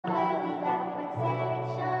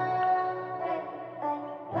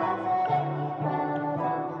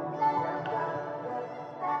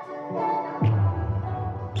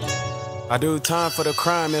I do time for the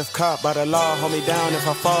crime if caught by the law. Hold me down if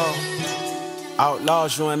I fall.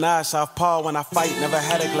 Outlaws, you and I, southpaw. When I fight, never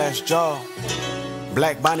had a glass jaw.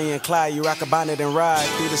 Black Bonnie and Clyde, you rock a bonnet and ride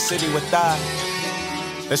through the city with thigh.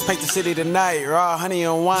 Let's paint the city tonight, raw honey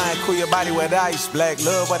and wine, cool your body with ice. Black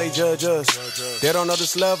love, why they judge us? They don't know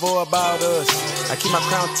this love or about us. I keep my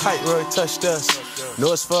crown tight, where it touched us.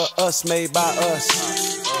 Know it's for us, made by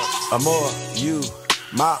us. Amor, you,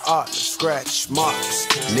 my art, scratch marks,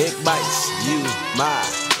 nick bites, you, my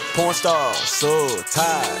porn star, soul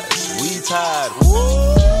ties, we tied.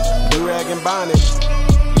 Woo! Durag Bonnet,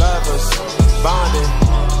 lovers, bonding,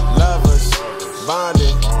 lovers,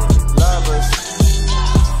 bonding, lovers.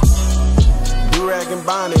 Durag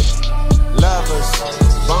Bonnet, lovers,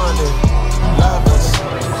 bonding, lovers,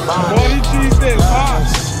 bonding,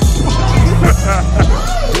 lovers.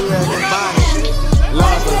 Durag Bonnet,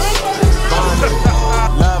 lovers, bonding,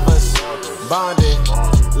 lovers, bonding,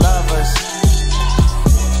 lovers.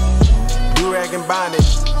 Durag Bonnet,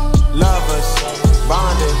 lovers,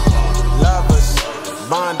 bonding, lovers,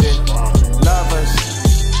 bonding, lovers.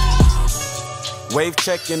 Wave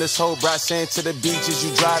checking this whole bright sand to the beaches.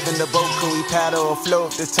 You driving the boat, could we paddle or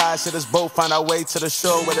float? The tides hit us both, find our way to the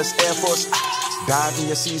shore where there's Air Force. Dive in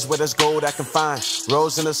your seas where there's gold I can find.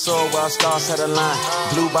 Rose in the soil while stars had a line.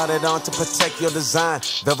 Blue bonnet on to protect your design.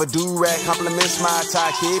 Velvet durag compliments my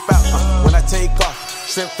tie. Keep out when I take off.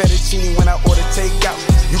 Shrimp fettuccine when I order takeout.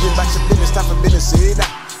 You been about your business, time for business, sit out.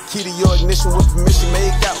 Key to your ignition with permission,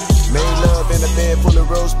 make out. Made love in a bed full of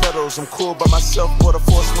rose petals. I'm cool by myself, for the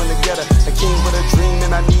force when together. A king with a dream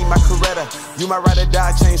and I need my Coretta. You my ride or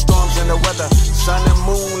die, change storms in the weather. Sun and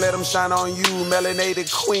moon, let them shine on you.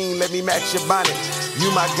 Melanated queen, let me match your bonnet.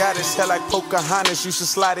 You my goddess, hell like Pocahontas. You should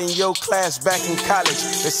slide in your class back in college.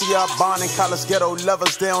 They see our bond in college ghetto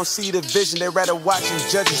lovers. They don't see the vision, they rather watching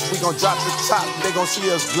judges. We gon' drop the top, they gon'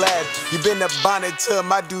 see us glad. You been the bonnet to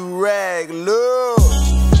my durag, look.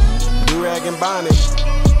 Durag Bonnet,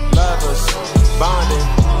 lovers, bonding,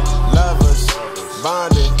 lovers,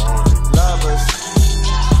 bonding, lovers.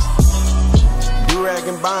 Durag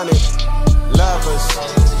Bonnet, lovers,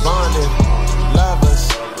 bonding, lovers,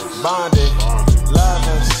 bonding,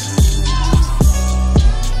 lovers.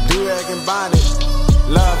 Durag Bonnet,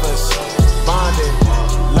 lovers, bonding,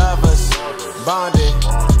 lovers, bonding,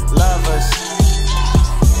 lovers.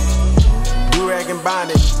 Durag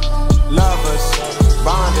Bonnet, lovers,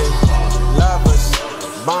 bonding, lovers,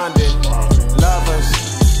 bonding, lovers.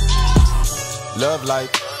 Love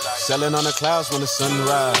like sailing on the clouds when the sun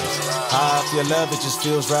rises. High off your love, it just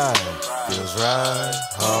feels right. Feels right,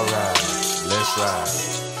 alright, let's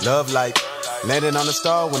ride. Love like landing on a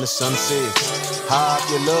star when the sun sets. High off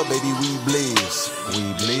your love, baby, we bliss.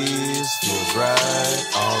 We bliss, feels right,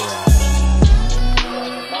 alright.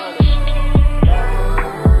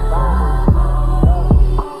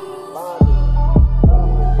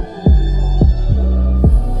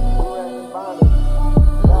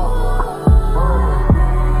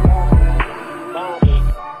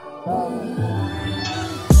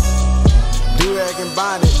 Durag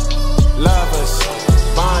Bonnet, lovers,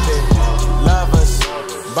 bonding, lovers,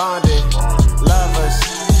 bonding.